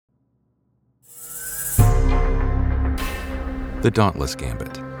The Dauntless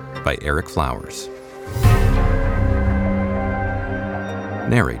Gambit by Eric Flowers.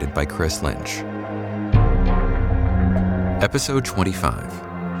 Narrated by Chris Lynch. Episode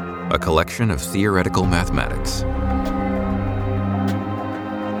 25. A collection of theoretical mathematics.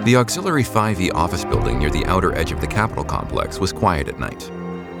 The auxiliary 5E office building near the outer edge of the Capitol complex was quiet at night,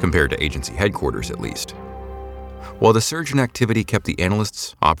 compared to agency headquarters at least. While the surge in activity kept the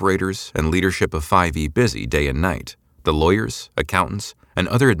analysts, operators, and leadership of 5E busy day and night, the lawyers, accountants, and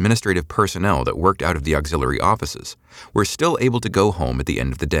other administrative personnel that worked out of the auxiliary offices were still able to go home at the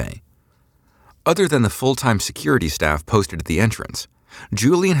end of the day. Other than the full-time security staff posted at the entrance,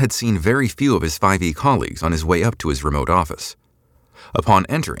 Julian had seen very few of his 5E colleagues on his way up to his remote office. Upon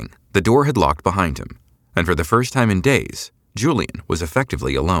entering, the door had locked behind him, and for the first time in days, Julian was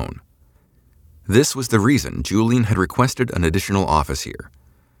effectively alone. This was the reason Julian had requested an additional office here.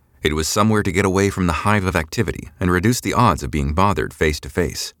 It was somewhere to get away from the hive of activity and reduce the odds of being bothered face to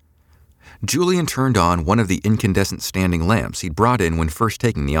face. Julian turned on one of the incandescent standing lamps he'd brought in when first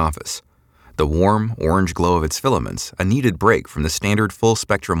taking the office. The warm, orange glow of its filaments a needed break from the standard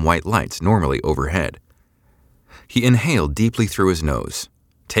full-spectrum white lights normally overhead. He inhaled deeply through his nose,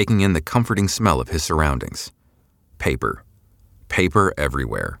 taking in the comforting smell of his surroundings. Paper. Paper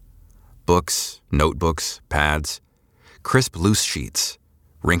everywhere. Books, notebooks, pads, crisp loose sheets,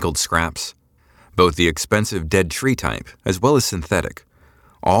 wrinkled scraps, both the expensive dead tree type as well as synthetic,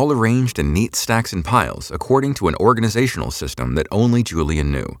 all arranged in neat stacks and piles according to an organizational system that only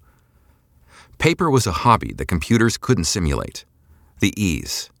Julian knew. Paper was a hobby that computers couldn't simulate. The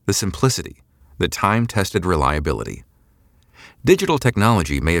ease, the simplicity, the time-tested reliability. Digital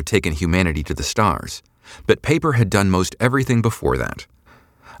technology may have taken humanity to the stars, but paper had done most everything before that.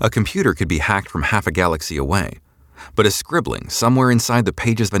 A computer could be hacked from half a galaxy away, but a scribbling somewhere inside the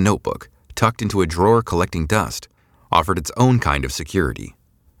pages of a notebook, tucked into a drawer collecting dust, offered its own kind of security.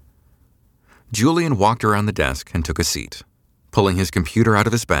 Julian walked around the desk and took a seat, pulling his computer out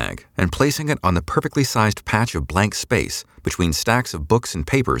of his bag and placing it on the perfectly sized patch of blank space between stacks of books and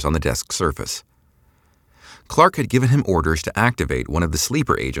papers on the desk surface. Clark had given him orders to activate one of the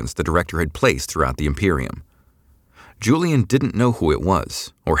sleeper agents the director had placed throughout the Imperium. Julian didn't know who it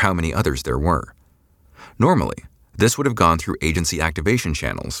was, or how many others there were. Normally, this would have gone through agency activation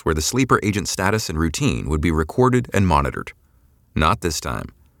channels where the sleeper agent status and routine would be recorded and monitored. Not this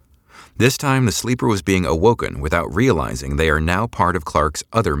time. This time, the sleeper was being awoken without realizing they are now part of Clark's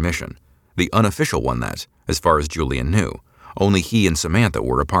other mission, the unofficial one that, as far as Julian knew, only he and Samantha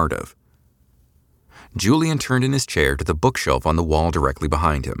were a part of. Julian turned in his chair to the bookshelf on the wall directly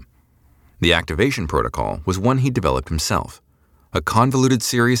behind him. The activation protocol was one he developed himself, a convoluted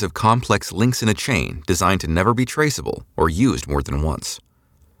series of complex links in a chain designed to never be traceable or used more than once.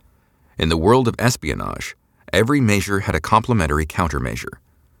 In the world of espionage, every measure had a complementary countermeasure.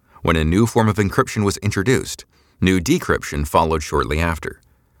 When a new form of encryption was introduced, new decryption followed shortly after.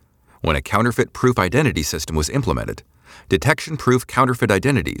 When a counterfeit-proof identity system was implemented, detection-proof counterfeit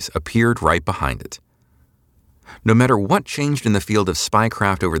identities appeared right behind it. No matter what changed in the field of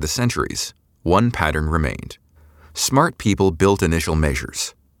spycraft over the centuries, one pattern remained. Smart people built initial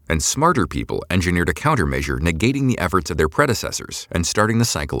measures, and smarter people engineered a countermeasure negating the efforts of their predecessors and starting the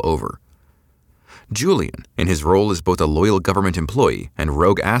cycle over. Julian, in his role as both a loyal government employee and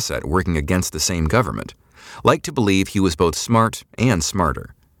rogue asset working against the same government, liked to believe he was both smart and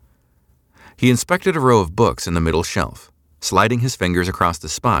smarter. He inspected a row of books in the middle shelf, sliding his fingers across the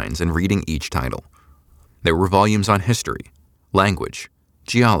spines and reading each title. There were volumes on history, language,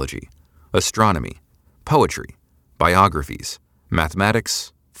 geology, astronomy, poetry, biographies,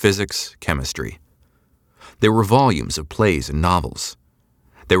 mathematics, physics, chemistry. There were volumes of plays and novels.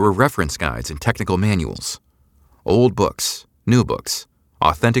 There were reference guides and technical manuals, old books, new books,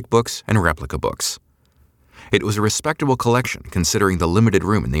 authentic books, and replica books. It was a respectable collection considering the limited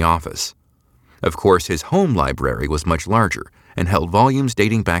room in the office. Of course, his home library was much larger and held volumes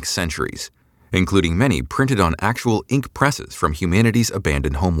dating back centuries, including many printed on actual ink presses from humanity's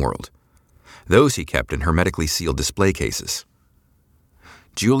abandoned homeworld. Those he kept in hermetically sealed display cases.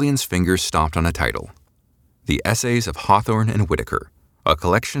 Julian's fingers stopped on a title, The Essays of Hawthorne and Whitaker, a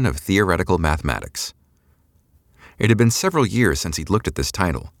collection of theoretical mathematics. It had been several years since he'd looked at this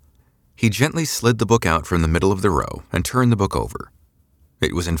title. He gently slid the book out from the middle of the row and turned the book over.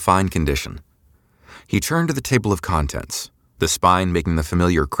 It was in fine condition. He turned to the table of contents, the spine making the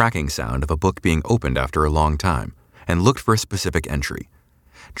familiar cracking sound of a book being opened after a long time, and looked for a specific entry,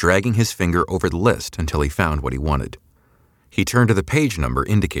 dragging his finger over the list until he found what he wanted. He turned to the page number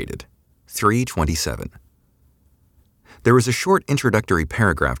indicated, 327. There was a short introductory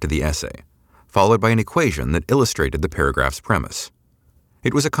paragraph to the essay, followed by an equation that illustrated the paragraph's premise.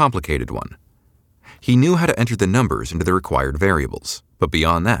 It was a complicated one. He knew how to enter the numbers into the required variables, but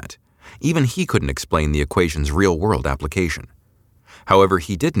beyond that, even he couldn't explain the equation's real-world application. However,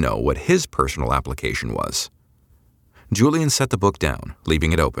 he did know what his personal application was. Julian set the book down,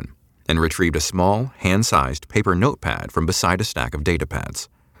 leaving it open, and retrieved a small, hand-sized paper notepad from beside a stack of data pads.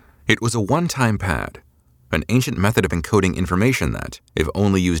 It was a one-time pad, an ancient method of encoding information that, if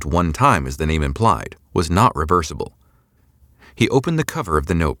only used one time as the name implied, was not reversible. He opened the cover of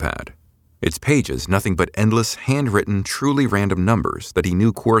the notepad. Its pages nothing but endless, handwritten, truly random numbers that he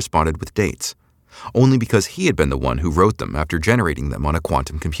knew corresponded with dates, only because he had been the one who wrote them after generating them on a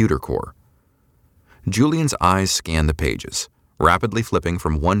quantum computer core. Julian's eyes scanned the pages, rapidly flipping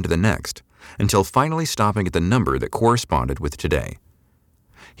from one to the next, until finally stopping at the number that corresponded with today.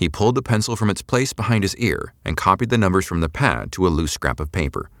 He pulled the pencil from its place behind his ear and copied the numbers from the pad to a loose scrap of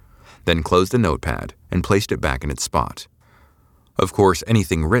paper, then closed the notepad and placed it back in its spot. Of course,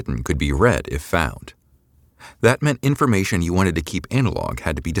 anything written could be read if found. That meant information you wanted to keep analog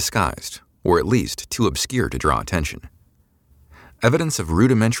had to be disguised, or at least too obscure to draw attention. Evidence of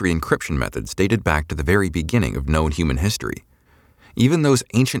rudimentary encryption methods dated back to the very beginning of known human history. Even those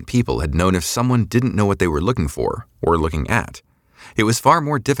ancient people had known if someone didn't know what they were looking for, or looking at, it was far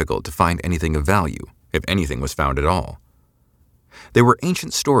more difficult to find anything of value, if anything was found at all. There were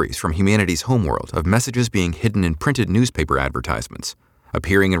ancient stories from humanity's homeworld of messages being hidden in printed newspaper advertisements,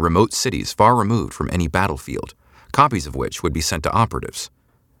 appearing in remote cities far removed from any battlefield, copies of which would be sent to operatives.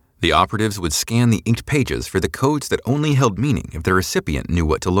 The operatives would scan the inked pages for the codes that only held meaning if the recipient knew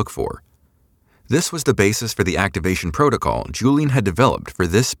what to look for. This was the basis for the activation protocol Julian had developed for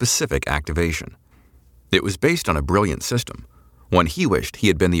this specific activation. It was based on a brilliant system, one he wished he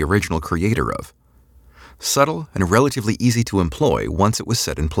had been the original creator of. Subtle and relatively easy to employ once it was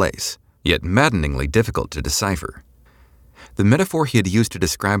set in place, yet maddeningly difficult to decipher. The metaphor he had used to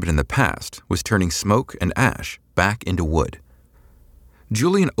describe it in the past was turning smoke and ash back into wood.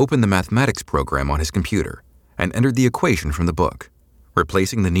 Julian opened the mathematics program on his computer and entered the equation from the book,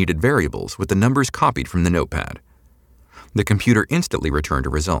 replacing the needed variables with the numbers copied from the notepad. The computer instantly returned a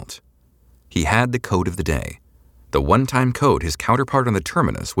result. He had the code of the day, the one-time code his counterpart on the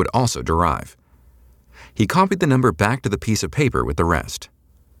terminus would also derive. He copied the number back to the piece of paper with the rest.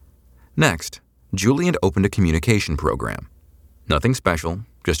 Next, Julian opened a communication program. Nothing special,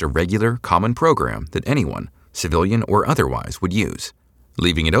 just a regular, common program that anyone, civilian or otherwise, would use,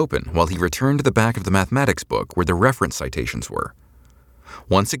 leaving it open while he returned to the back of the mathematics book where the reference citations were.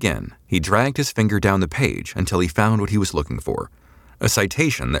 Once again, he dragged his finger down the page until he found what he was looking for, a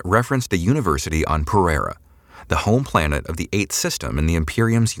citation that referenced a university on Pereira, the home planet of the 8th system in the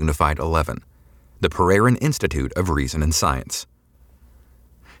Imperium's Unified 11, the Pereiran Institute of Reason and Science.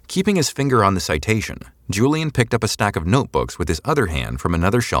 Keeping his finger on the citation, Julian picked up a stack of notebooks with his other hand from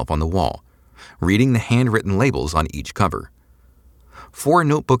another shelf on the wall, reading the handwritten labels on each cover. 4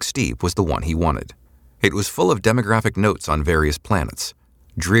 notebooks deep was the one he wanted. It was full of demographic notes on various planets,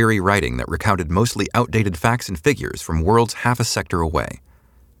 dreary writing that recounted mostly outdated facts and figures from worlds half a sector away.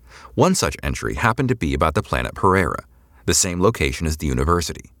 One such entry happened to be about the planet Pereira, the same location as the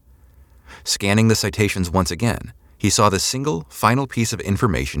university. Scanning the citations once again, he saw the single, final piece of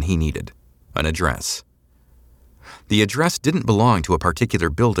information he needed, an address. The address didn't belong to a particular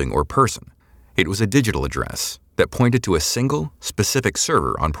building or person. It was a digital address that pointed to a single, specific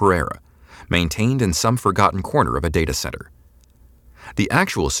server on Pereira, maintained in some forgotten corner of a data center. The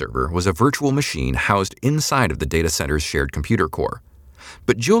actual server was a virtual machine housed inside of the data center's shared computer core,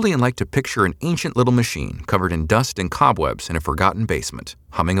 but Julian liked to picture an ancient little machine covered in dust and cobwebs in a forgotten basement,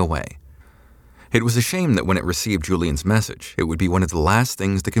 humming away. It was a shame that when it received Julian's message, it would be one of the last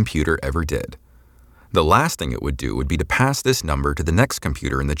things the computer ever did. The last thing it would do would be to pass this number to the next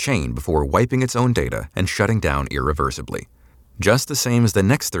computer in the chain before wiping its own data and shutting down irreversibly. Just the same as the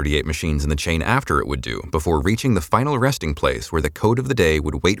next 38 machines in the chain after it would do before reaching the final resting place where the code of the day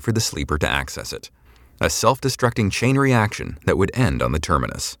would wait for the sleeper to access it. A self-destructing chain reaction that would end on the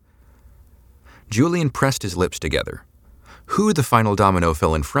terminus. Julian pressed his lips together. Who the final domino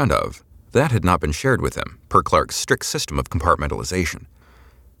fell in front of, that had not been shared with him, per Clark's strict system of compartmentalization.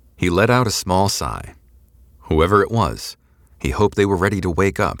 He let out a small sigh. Whoever it was, he hoped they were ready to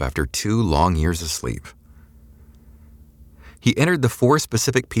wake up after 2 long years of sleep. He entered the 4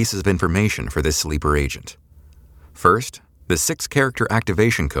 specific pieces of information for this sleeper agent. First, the 6-character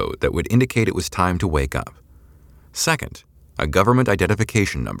activation code that would indicate it was time to wake up. Second, a government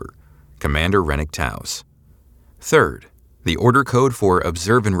identification number, Commander Rennick Taus. Third, the order code for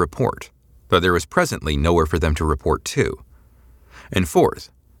observe and report, though there was presently nowhere for them to report to. And fourth,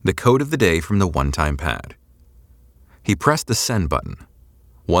 the code of the day from the one-time pad. He pressed the send button.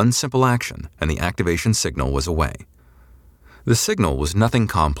 One simple action, and the activation signal was away. The signal was nothing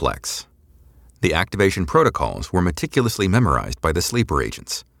complex. The activation protocols were meticulously memorized by the sleeper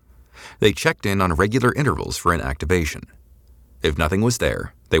agents. They checked in on regular intervals for an activation. If nothing was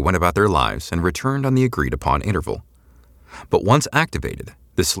there, they went about their lives and returned on the agreed-upon interval. But once activated,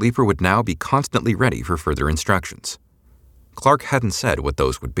 the sleeper would now be constantly ready for further instructions. Clark hadn't said what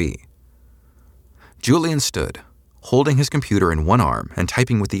those would be. Julian stood, holding his computer in one arm and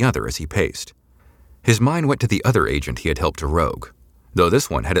typing with the other as he paced. His mind went to the other agent he had helped to rogue, though this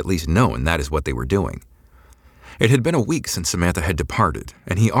one had at least known that is what they were doing. It had been a week since Samantha had departed,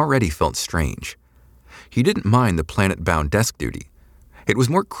 and he already felt strange. He didn't mind the planet-bound desk duty. It was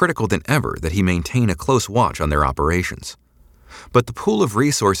more critical than ever that he maintain a close watch on their operations. But the pool of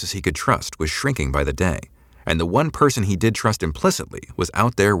resources he could trust was shrinking by the day, and the one person he did trust implicitly was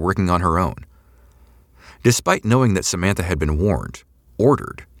out there working on her own. Despite knowing that Samantha had been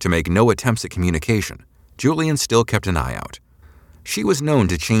ordered to make no attempts at communication, Julian still kept an eye out. She was known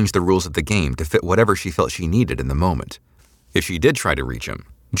to change the rules of the game to fit whatever she felt she needed in the moment. If she did try to reach him,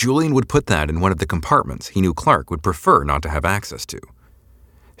 Julian would put that in one of the compartments he knew Clark would prefer not to have access to.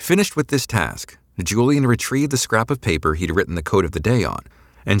 Finished with this task, Julian retrieved the scrap of paper he'd written the code of the day on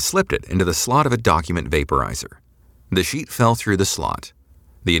and slipped it into the slot of a document vaporizer. The sheet fell through the slot,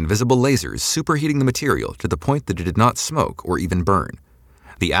 the invisible lasers superheating the material to the point that it did not smoke or even burn.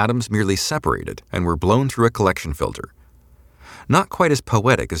 The atoms merely separated and were blown through a collection filter. Not quite as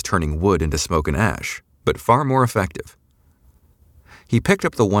poetic as turning wood into smoke and ash, but far more effective. He picked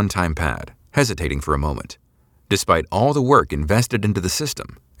up the one-time pad, hesitating for a moment. Despite all the work invested into the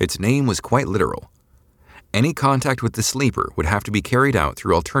system, its name was quite literal. Any contact with the sleeper would have to be carried out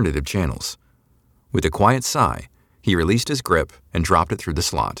through alternative channels. With a quiet sigh, he released his grip and dropped it through the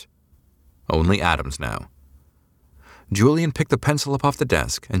slot. Only atoms now. Julian picked the pencil up off the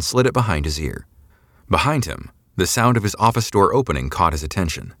desk and slid it behind his ear. Behind him, the sound of his office door opening caught his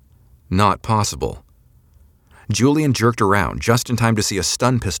attention. Not possible. Julian jerked around just in time to see a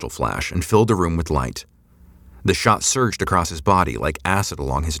stun pistol flash and fill the room with light. The shot surged across his body like acid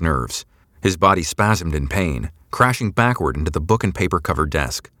along his nerves. His body spasmed in pain, crashing backward into the book and paper-covered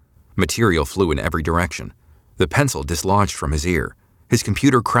desk. Material flew in every direction. The pencil dislodged from his ear. His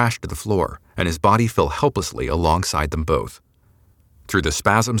computer crashed to the floor, and his body fell helplessly alongside them both. Through the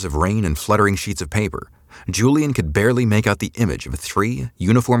spasms of rain and fluttering sheets of paper, Julian could barely make out the image of 3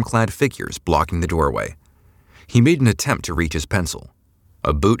 uniform-clad figures blocking the doorway. He made an attempt to reach his pencil.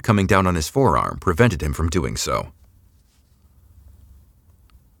 A boot coming down on his forearm prevented him from doing so.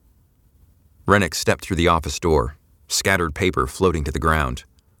 Rennick stepped through the office door, scattered paper floating to the ground.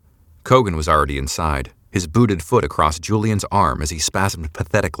 Kogan was already inside, his booted foot across Julian's arm as he spasmed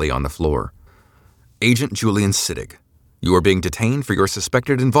pathetically on the floor. Agent Julian Siddig, you are being detained for your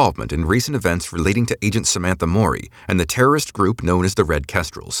suspected involvement in recent events relating to Agent Samantha Mori and the terrorist group known as the Red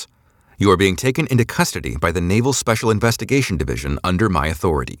Kestrels. You are being taken into custody by the Naval Special Investigation Division under my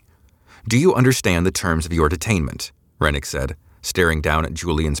authority. Do you understand the terms of your detainment? Rennick said, staring down at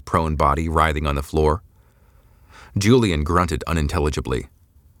Julian's prone body writhing on the floor. Julian grunted unintelligibly.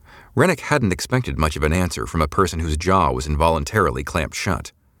 Rennick hadn't expected much of an answer from a person whose jaw was involuntarily clamped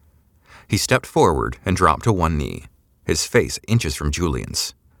shut. He stepped forward and dropped to one knee, his face inches from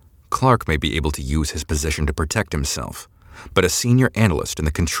Julian's. Clark may be able to use his position to protect himself, but a senior analyst and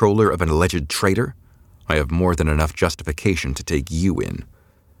the controller of an alleged traitor? I have more than enough justification to take you in.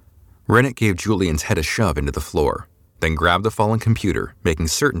 Rennick gave Julian's head a shove into the floor, then grabbed the fallen computer, making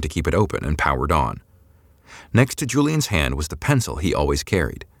certain to keep it open and powered on. Next to Julian's hand was the pencil he always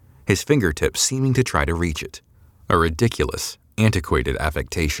carried, his fingertips seeming to try to reach it. A ridiculous, antiquated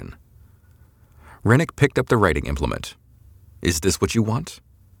affectation. Rennick picked up the writing implement. Is this what you want?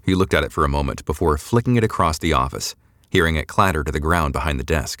 He looked at it for a moment before flicking it across the office, hearing it clatter to the ground behind the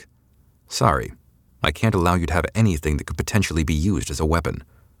desk. Sorry, I can't allow you to have anything that could potentially be used as a weapon.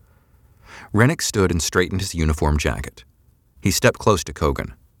 Rennick stood and straightened his uniform jacket. He stepped close to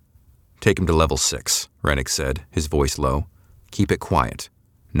Kogan. Take him to level 6, Rennick said, his voice low. Keep it quiet.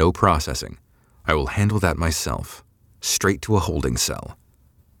 No processing. I will handle that myself. Straight to a holding cell.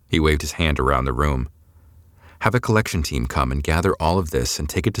 He waved his hand around the room. Have a collection team come and gather all of this and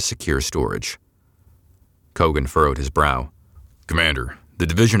take it to secure storage. Kogan furrowed his brow. Commander, the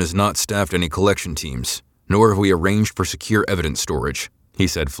division has not staffed any collection teams, nor have we arranged for secure evidence storage, he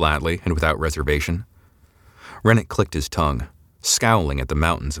said flatly and without reservation. Rennick clicked his tongue, scowling at the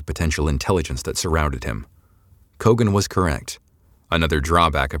mountains of potential intelligence that surrounded him. Kogan was correct. Another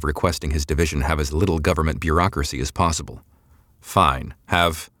drawback of requesting his division have as little government bureaucracy as possible. Fine,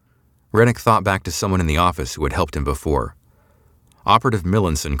 have... Rennick thought back to someone in the office who had helped him before. Operative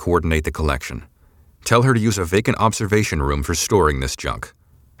Millinson coordinate the collection. Tell her to use a vacant observation room for storing this junk.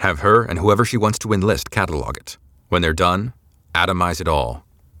 Have her and whoever she wants to enlist catalog it. When they're done, atomize it all.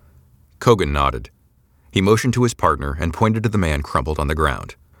 Kogan nodded. He motioned to his partner and pointed to the man crumpled on the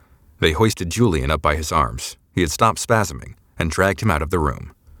ground. They hoisted Julian up by his arms. He had stopped spasming and dragged him out of the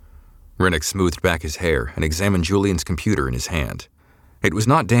room. Rennick smoothed back his hair and examined Julian's computer in his hand. It was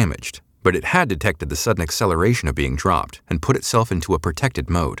not damaged, but it had detected the sudden acceleration of being dropped and put itself into a protected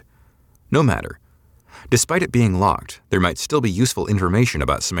mode. No matter. Despite it being locked, there might still be useful information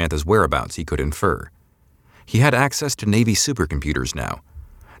about Samantha's whereabouts he could infer. He had access to Navy supercomputers now.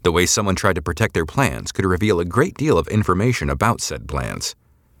 The way someone tried to protect their plans could reveal a great deal of information about said plans.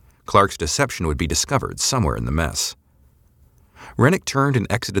 Clark's deception would be discovered somewhere in the mess. Rennick turned and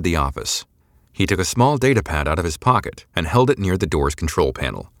exited the office. He took a small datapad out of his pocket and held it near the door's control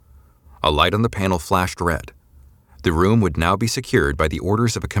panel. A light on the panel flashed red. The room would now be secured by the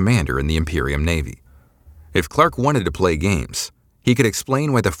orders of a commander in the Imperium Navy. If Clark wanted to play games, he could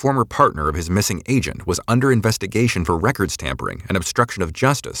explain why the former partner of his missing agent was under investigation for records tampering and obstruction of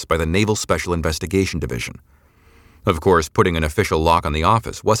justice by the Naval Special Investigation Division. Of course, putting an official lock on the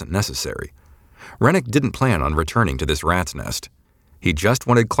office wasn't necessary. Rennick didn't plan on returning to this rat's nest. He just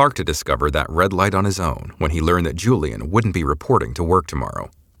wanted Clark to discover that red light on his own when he learned that Julian wouldn't be reporting to work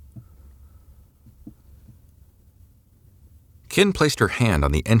tomorrow. Kin placed her hand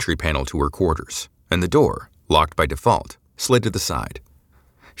on the entry panel to her quarters, and the door, locked by default, slid to the side.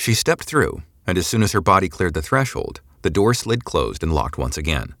 She stepped through, and as soon as her body cleared the threshold, the door slid closed and locked once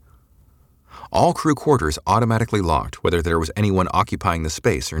again. All crew quarters automatically locked whether there was anyone occupying the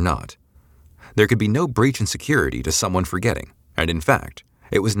space or not. There could be no breach in security to someone forgetting, and in fact,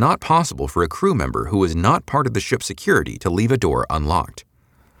 it was not possible for a crew member who was not part of the ship's security to leave a door unlocked.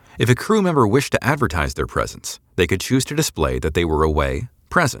 If a crew member wished to advertise their presence, they could choose to display that they were away,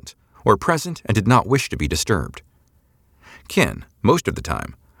 present, or present and did not wish to be disturbed. Kin, most of the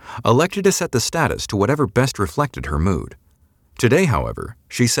time, elected to set the status to whatever best reflected her mood. Today, however,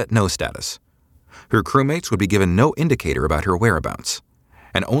 she set no status. Her crewmates would be given no indicator about her whereabouts,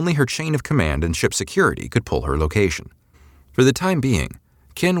 and only her chain of command and ship security could pull her location. For the time being,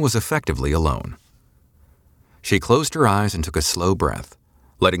 Kin was effectively alone. She closed her eyes and took a slow breath,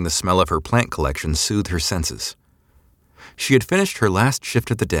 letting the smell of her plant collection soothe her senses. She had finished her last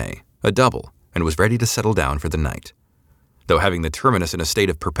shift of the day, a double, and was ready to settle down for the night. Though having the terminus in a state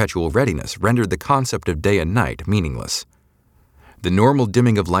of perpetual readiness rendered the concept of day and night meaningless. The normal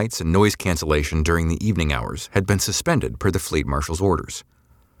dimming of lights and noise cancellation during the evening hours had been suspended per the Fleet Marshal's orders.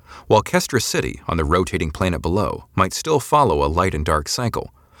 While Kestra City, on the rotating planet below, might still follow a light and dark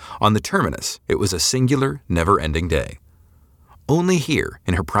cycle, on the terminus it was a singular, never-ending day. Only here,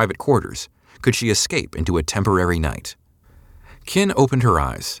 in her private quarters, could she escape into a temporary night. Kin opened her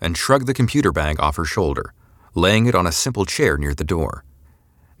eyes and shrugged the computer bag off her shoulder, laying it on a simple chair near the door.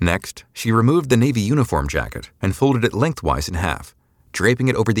 Next, she removed the Navy uniform jacket and folded it lengthwise in half, draping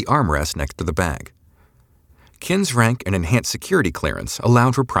it over the armrest next to the bag. Kin's rank and enhanced security clearance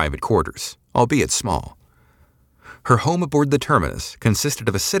allowed for private quarters, albeit small. Her home aboard the terminus consisted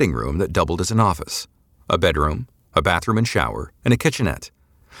of a sitting room that doubled as an office, a bedroom, a bathroom and shower, and a kitchenette,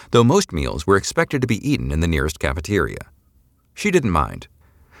 though most meals were expected to be eaten in the nearest cafeteria. She didn't mind.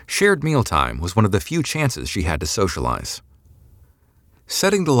 Shared mealtime was one of the few chances she had to socialize.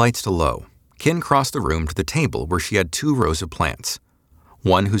 Setting the lights to low, Kin crossed the room to the table where she had 2 rows of plants,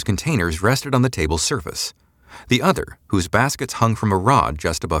 one whose containers rested on the table's surface, the other whose baskets hung from a rod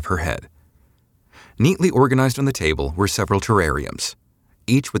just above her head. Neatly organized on the table were several terrariums,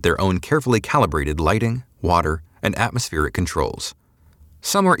 each with their own carefully calibrated lighting, water, and atmospheric controls.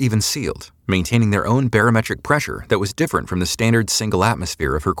 Some were even sealed, maintaining their own barometric pressure that was different from the standard single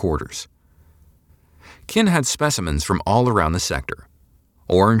atmosphere of her quarters. Kin had specimens from all around the sector: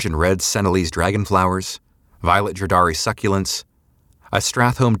 orange and red Senelese dragonflowers, violet Jordari succulents, a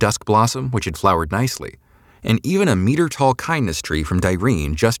Strathholm dusk blossom which had flowered nicely, and even a meter-tall kindness tree from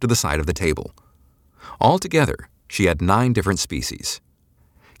Dyrene just to the side of the table. Altogether, she had 9 different species.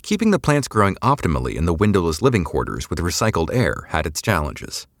 Keeping the plants growing optimally in the windowless living quarters with recycled air had its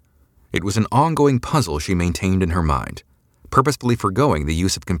challenges. It was an ongoing puzzle she maintained in her mind, purposefully forgoing the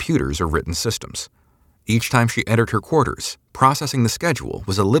use of computers or written systems. Each time she entered her quarters, processing the schedule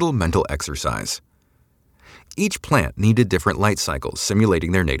was a little mental exercise. Each plant needed different light cycles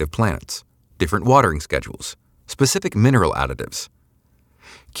simulating their native planets, different watering schedules, specific mineral additives.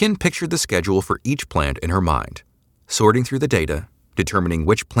 Kin pictured the schedule for each plant in her mind, sorting through the data, determining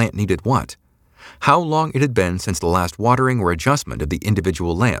which plant needed what, how long it had been since the last watering or adjustment of the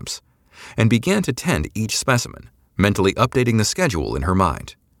individual lamps, and began to tend each specimen, mentally updating the schedule in her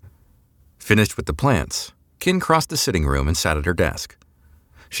mind. Finished with the plants, Kin crossed the sitting room and sat at her desk.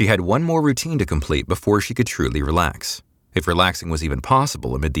 She had one more routine to complete before she could truly relax, if relaxing was even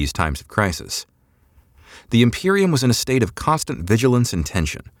possible amid these times of crisis. The Imperium was in a state of constant vigilance and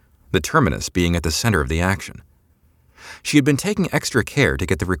tension, the terminus being at the center of the action. She had been taking extra care to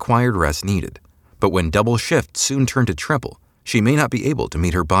get the required rest needed, but when double shifts soon turned to triple, she may not be able to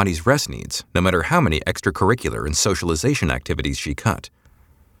meet her body's rest needs no matter how many extracurricular and socialization activities she cut.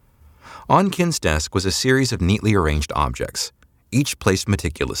 On Kin's desk was a series of neatly arranged objects, each placed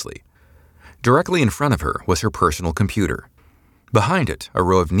meticulously. Directly in front of her was her personal computer. Behind it, a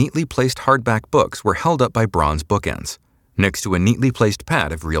row of neatly placed hardback books were held up by bronze bookends, next to a neatly placed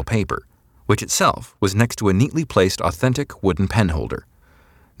pad of real paper, which itself was next to a neatly placed authentic wooden pen holder.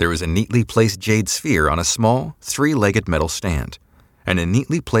 There was a neatly placed jade sphere on a small, three-legged metal stand, and a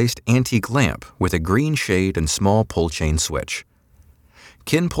neatly placed antique lamp with a green shade and small pull chain switch.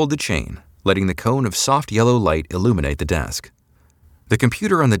 Kin pulled the chain, letting the cone of soft yellow light illuminate the desk. The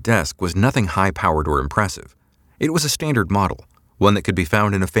computer on the desk was nothing high-powered or impressive. It was a standard model, one that could be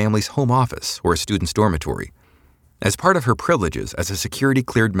found in a family's home office or a student's dormitory. As part of her privileges as a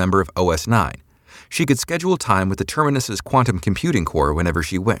security-cleared member of OS9, she could schedule time with the Terminus's quantum computing core whenever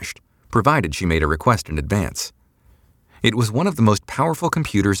she wished, provided she made a request in advance. It was one of the most powerful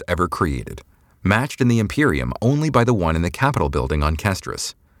computers ever created, matched in the Imperium only by the one in the Capitol building on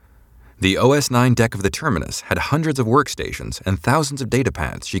Kestris. The OS9 deck of the Terminus had hundreds of workstations and thousands of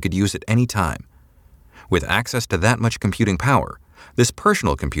datapads she could use at any time. With access to that much computing power, this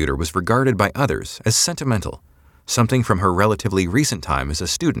personal computer was regarded by others as sentimental, something from her relatively recent time as a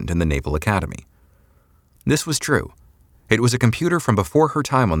student in the Naval Academy. This was true. It was a computer from before her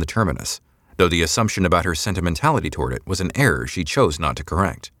time on the Terminus, though the assumption about her sentimentality toward it was an error she chose not to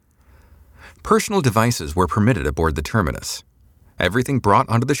correct. Personal devices were permitted aboard the Terminus. Everything brought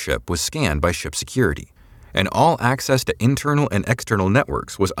onto the ship was scanned by ship security, and all access to internal and external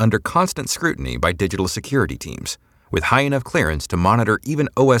networks was under constant scrutiny by digital security teams, with high enough clearance to monitor even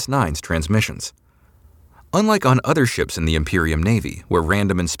OS9's transmissions. Unlike on other ships in the Imperium Navy, where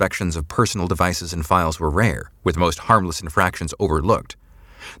random inspections of personal devices and files were rare, with most harmless infractions overlooked,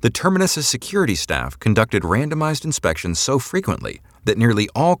 the Terminus's security staff conducted randomized inspections so frequently that nearly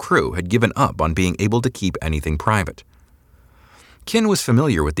all crew had given up on being able to keep anything private. Kin was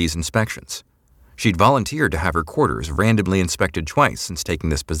familiar with these inspections. She'd volunteered to have her quarters randomly inspected twice since taking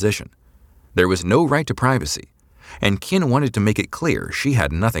this position. There was no right to privacy, and Kin wanted to make it clear she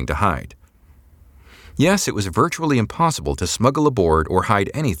had nothing to hide. Yes, it was virtually impossible to smuggle aboard or hide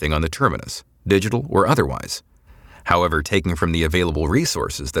anything on the Terminus, digital or otherwise. However, taking from the available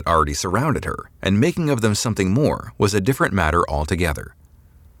resources that already surrounded her and making of them something more was a different matter altogether.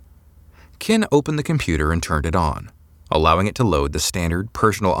 Kin opened the computer and turned it on, allowing it to load the standard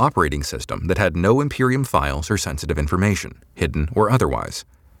personal operating system that had no Imperium files or sensitive information, hidden or otherwise.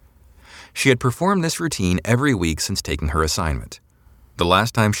 She had performed this routine every week since taking her assignment. The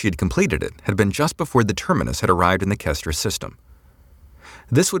last time she had completed it had been just before the Terminus had arrived in the Kestris system.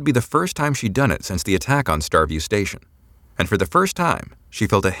 This would be the first time she'd done it since the attack on Starview Station, and for the first time, she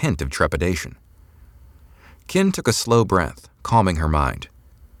felt a hint of trepidation. Kin took a slow breath, calming her mind.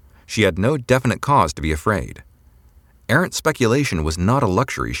 She had no definite cause to be afraid. Errant speculation was not a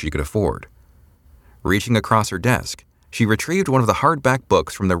luxury she could afford. Reaching across her desk, she retrieved one of the hardback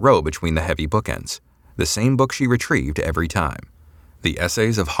books from the row between the heavy bookends, the same book she retrieved every time. The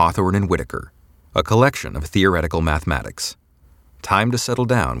Essays of Hawthorne and Whitaker, a collection of theoretical mathematics. Time to settle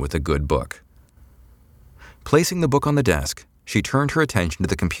down with a good book. Placing the book on the desk, she turned her attention to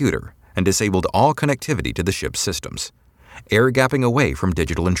the computer and disabled all connectivity to the ship's systems, air-gapping away from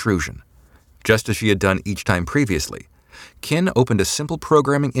digital intrusion. Just as she had done each time previously, Kin opened a simple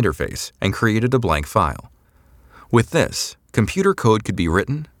programming interface and created a blank file. With this, computer code could be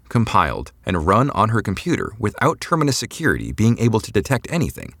written, compiled, and run on her computer without Terminus security being able to detect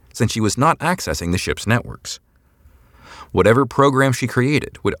anything, since she was not accessing the ship's networks. Whatever program she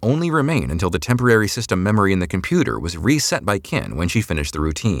created would only remain until the temporary system memory in the computer was reset by Kin when she finished the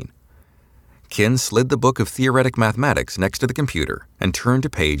routine. Kin slid the book of theoretic mathematics next to the computer and turned to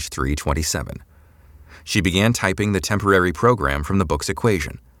page 327. She began typing the temporary program from the book's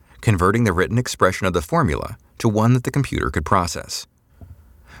equation, converting the written expression of the formula to one that the computer could process.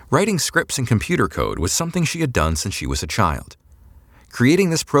 Writing scripts in computer code was something she had done since she was a child. Creating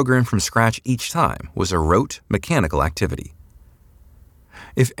this program from scratch each time was a rote, mechanical activity.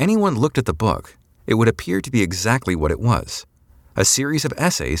 If anyone looked at the book, it would appear to be exactly what it was: a series of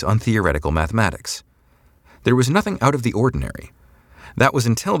essays on theoretical mathematics. There was nothing out of the ordinary. That was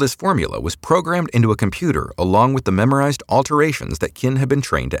until this formula was programmed into a computer along with the memorized alterations that Kin had been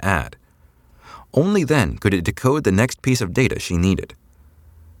trained to add. Only then could it decode the next piece of data she needed.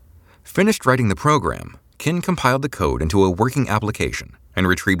 Finished writing the program, Kin compiled the code into a working application and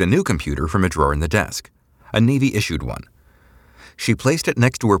retrieved a new computer from a drawer in the desk, a Navy-issued one. She placed it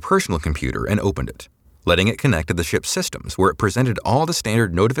next to her personal computer and opened it, letting it connect to the ship's systems where it presented all the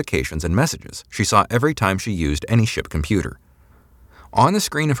standard notifications and messages she saw every time she used any ship computer. On the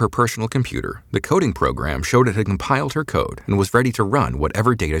screen of her personal computer, the coding program showed it had compiled her code and was ready to run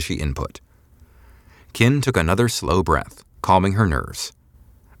whatever data she input. Kin took another slow breath, calming her nerves.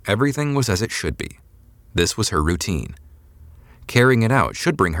 Everything was as it should be. This was her routine. Carrying it out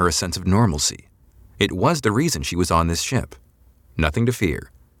should bring her a sense of normalcy. It was the reason she was on this ship. Nothing to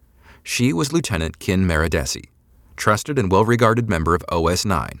fear. She was Lieutenant Kin Maradesi, trusted and well-regarded member of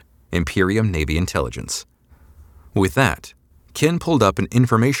OS-9, Imperium Navy Intelligence. With that, Kin pulled up an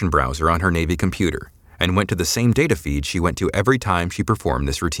information browser on her Navy computer and went to the same data feed she went to every time she performed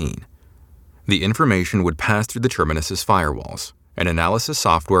this routine. The information would pass through the terminus's firewalls, and analysis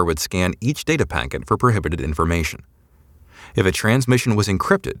software would scan each data packet for prohibited information. If a transmission was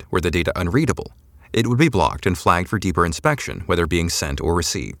encrypted or the data unreadable, it would be blocked and flagged for deeper inspection, whether being sent or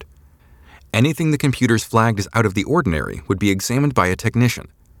received. Anything the computers flagged as out of the ordinary would be examined by a technician,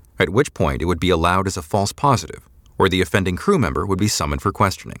 at which point it would be allowed as a false positive, or the offending crew member would be summoned for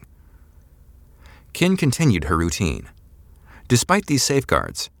questioning. Kin continued her routine. Despite these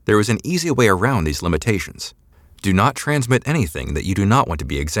safeguards, there was an easy way around these limitations. Do not transmit anything that you do not want to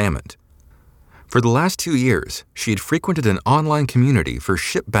be examined. For the last 2 years, she had frequented an online community for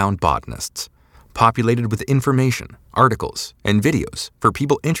ship-bound botanists, populated with information, articles, and videos for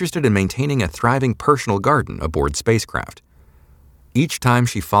people interested in maintaining a thriving personal garden aboard spacecraft. Each time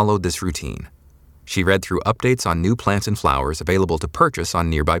she followed this routine, she read through updates on new plants and flowers available to purchase on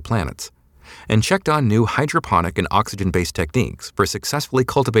nearby planets, and checked on new hydroponic and oxygen-based techniques for successfully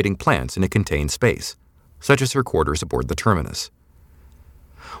cultivating plants in a contained space, such as her quarters aboard the terminus.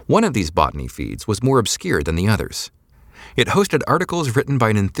 One of these botany feeds was more obscure than the others. It hosted articles written by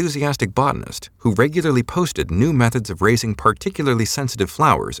an enthusiastic botanist who regularly posted new methods of raising particularly sensitive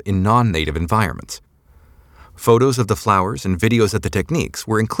flowers in non-native environments. Photos of the flowers and videos of the techniques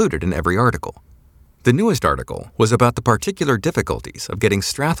were included in every article. The newest article was about the particular difficulties of getting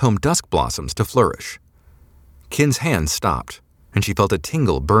Strathholm dusk blossoms to flourish. Kin's hands stopped, and she felt a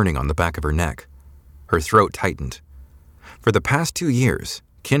tingle burning on the back of her neck. Her throat tightened. For the past 2 years,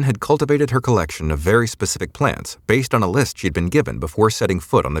 Kin had cultivated her collection of very specific plants based on a list she'd been given before setting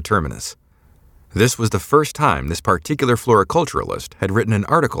foot on the terminus. This was the first time this particular floriculturalist had written an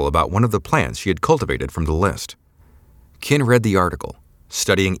article about one of the plants she had cultivated from the list. Kin read the article,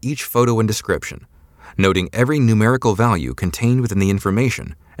 studying each photo and description, noting every numerical value contained within the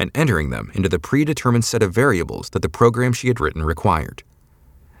information and entering them into the predetermined set of variables that the program she had written required.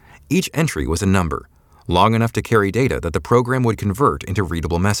 Each entry was a number, long enough to carry data that the program would convert into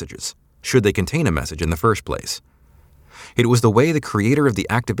readable messages, should they contain a message in the first place. It was the way the creator of the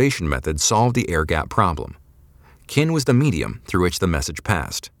activation method solved the air gap problem. Kin was the medium through which the message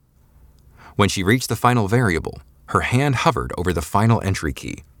passed. When she reached the final variable, her hand hovered over the final entry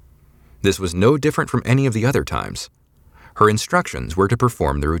key. This was no different from any of the other times. Her instructions were to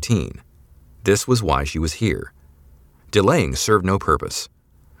perform the routine. This was why she was here. Delaying served no purpose.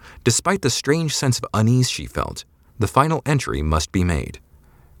 Despite the strange sense of unease she felt, the final entry must be made.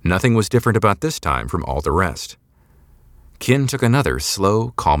 Nothing was different about this time from all the rest. Kin took another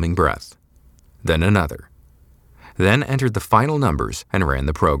slow, calming breath. Then another. Then entered the final numbers and ran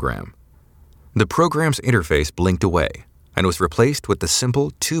the program. The program's interface blinked away and was replaced with the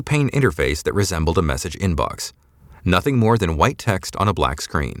simple 2-pane interface that resembled a message inbox. Nothing more than white text on a black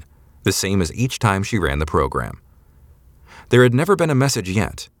screen, the same as each time she ran the program. There had never been a message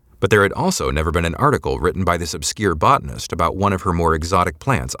yet, but there had also never been an article written by this obscure botanist about one of her more exotic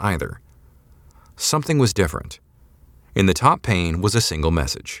plants either. Something was different. In the top pane was a single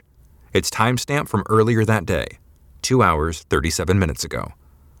message. Its timestamp from earlier that day, 2 hours, 37 minutes ago.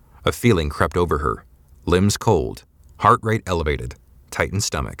 A feeling crept over her, limbs cold, heart rate elevated, tightened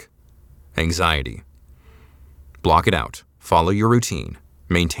stomach. Anxiety. Block it out, follow your routine,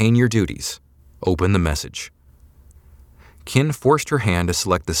 maintain your duties, open the message. Kin forced her hand to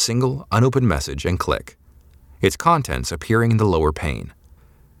select the single, unopened message and click, its contents appearing in the lower pane.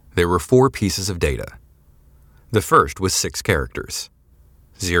 There were 4 pieces of data. The first was 6 characters.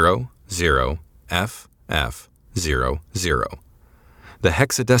 0, 0, F, F, 0, 0. The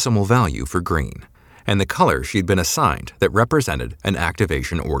hexadecimal value for green, and the color she'd been assigned that represented an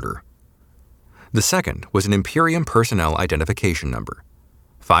activation order. The second was an Imperium personnel identification number.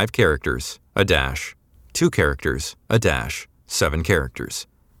 5 characters, a dash, 2 characters, a dash, 7 characters.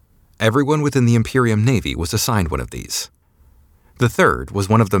 Everyone within the Imperium Navy was assigned one of these. The third was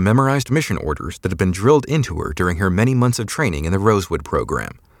one of the memorized mission orders that had been drilled into her during her many months of training in the Rosewood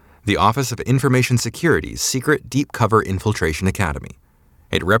program, the Office of Information Security's secret deep cover infiltration academy.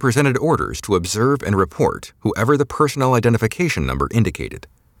 It represented orders to observe and report whoever the personnel identification number indicated.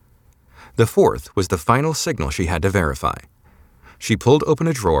 The fourth was the final signal she had to verify. She pulled open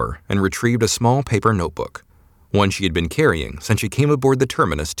a drawer and retrieved a small paper notebook, one she had been carrying since she came aboard the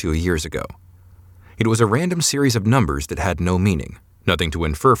Terminus 2 years ago. It was a random series of numbers that had no meaning, nothing to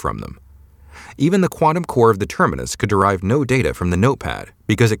infer from them. Even the quantum core of the Terminus could derive no data from the notepad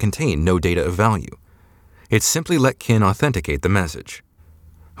because it contained no data of value. It simply let Kin authenticate the message.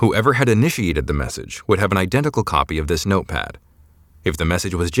 Whoever had initiated the message would have an identical copy of this notepad. If the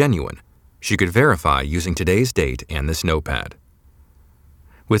message was genuine, she could verify using today's date and this notepad.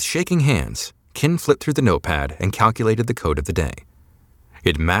 With shaking hands, Kin flipped through the notepad and calculated the code of the day.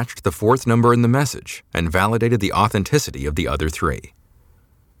 It matched the fourth number in the message and validated the authenticity of the other 3.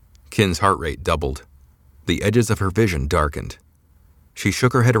 Kin's heart rate doubled. The edges of her vision darkened. She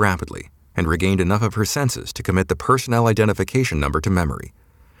shook her head rapidly and regained enough of her senses to commit the personnel identification number to memory,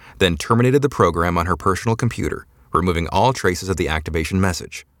 then terminated the program on her personal computer, removing all traces of the activation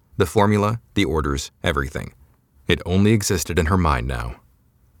message, the formula, the orders, everything. It only existed in her mind now.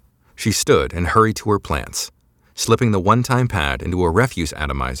 She stood and hurried to her plants, slipping the one-time pad into a refuse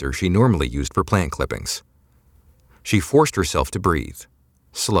atomizer she normally used for plant clippings. She forced herself to breathe.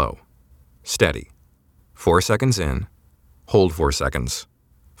 Slow. Steady. 4 seconds in. Hold 4 seconds.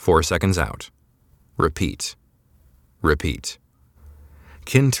 4 seconds out. Repeat. Repeat.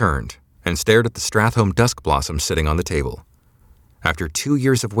 Kin turned and stared at the Strathhome dusk blossom sitting on the table. After 2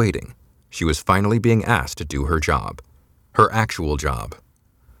 years of waiting, she was finally being asked to do her job. Her actual job.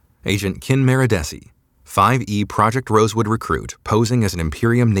 Agent Kin Maridesi, 5E Project Rosewood recruit posing as an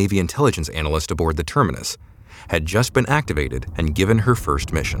Imperium Navy intelligence analyst aboard the Terminus, had just been activated and given her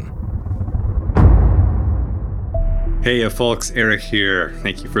first mission. Hey folks, Eric here.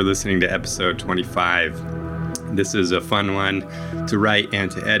 Thank you for listening to episode 25. This is a fun one to write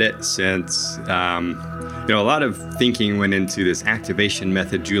and to edit since a lot of thinking went into this activation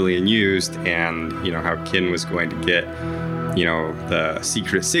method Julian used and, how Kin was going to get, the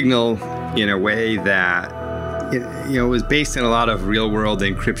secret signal in a way that, was based in a lot of real world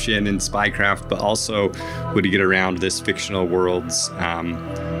encryption and spycraft, but also would get around this fictional world's,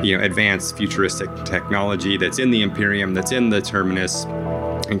 advanced futuristic technology that's in the Imperium, that's in the Terminus,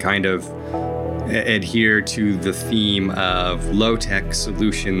 and kind of adhere to the theme of low-tech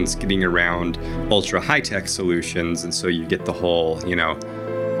solutions getting around ultra-high-tech solutions. And so you get the whole,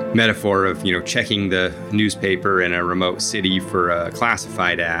 metaphor of, checking the newspaper in a remote city for a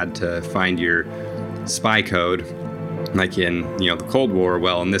classified ad to find your spy code, like in, the Cold War.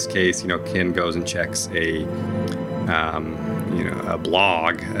 Well, in this case, Kin goes and checks a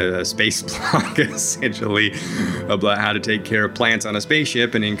blog, a space blog, essentially, about how to take care of plants on a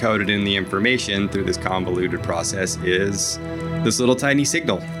spaceship, and encoded in the information through this convoluted process is this little tiny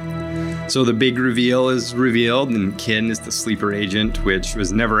signal. So the big reveal is revealed, and Kin is the sleeper agent, which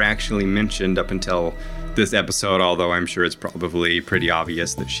was never actually mentioned up until this episode, although I'm sure it's probably pretty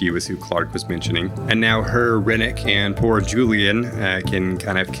obvious that she was who Clark was mentioning. And now her, Rennick, and poor Julian can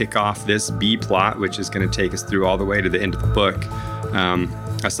kind of kick off this B plot, which is going to take us through all the way to the end of the book.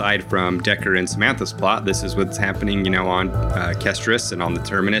 Aside from Decker and Samantha's plot, this is what's happening, on Kestris and on the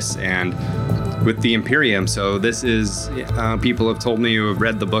Terminus and with the Imperium. So this is, people have told me who have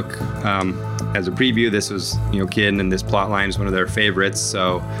read the book as a preview, this was, Kin, and this plot line is one of their favorites.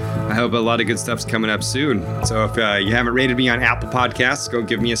 So I hope a lot of good stuff's coming up soon. So if you haven't rated me on Apple Podcasts, go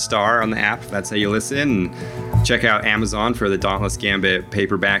give me a star on the app if that's how you listen. And check out Amazon for the Dauntless Gambit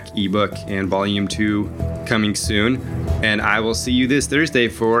paperback, ebook, and volume 2 coming soon. And I will see you this Thursday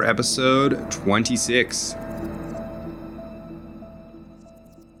for episode 26.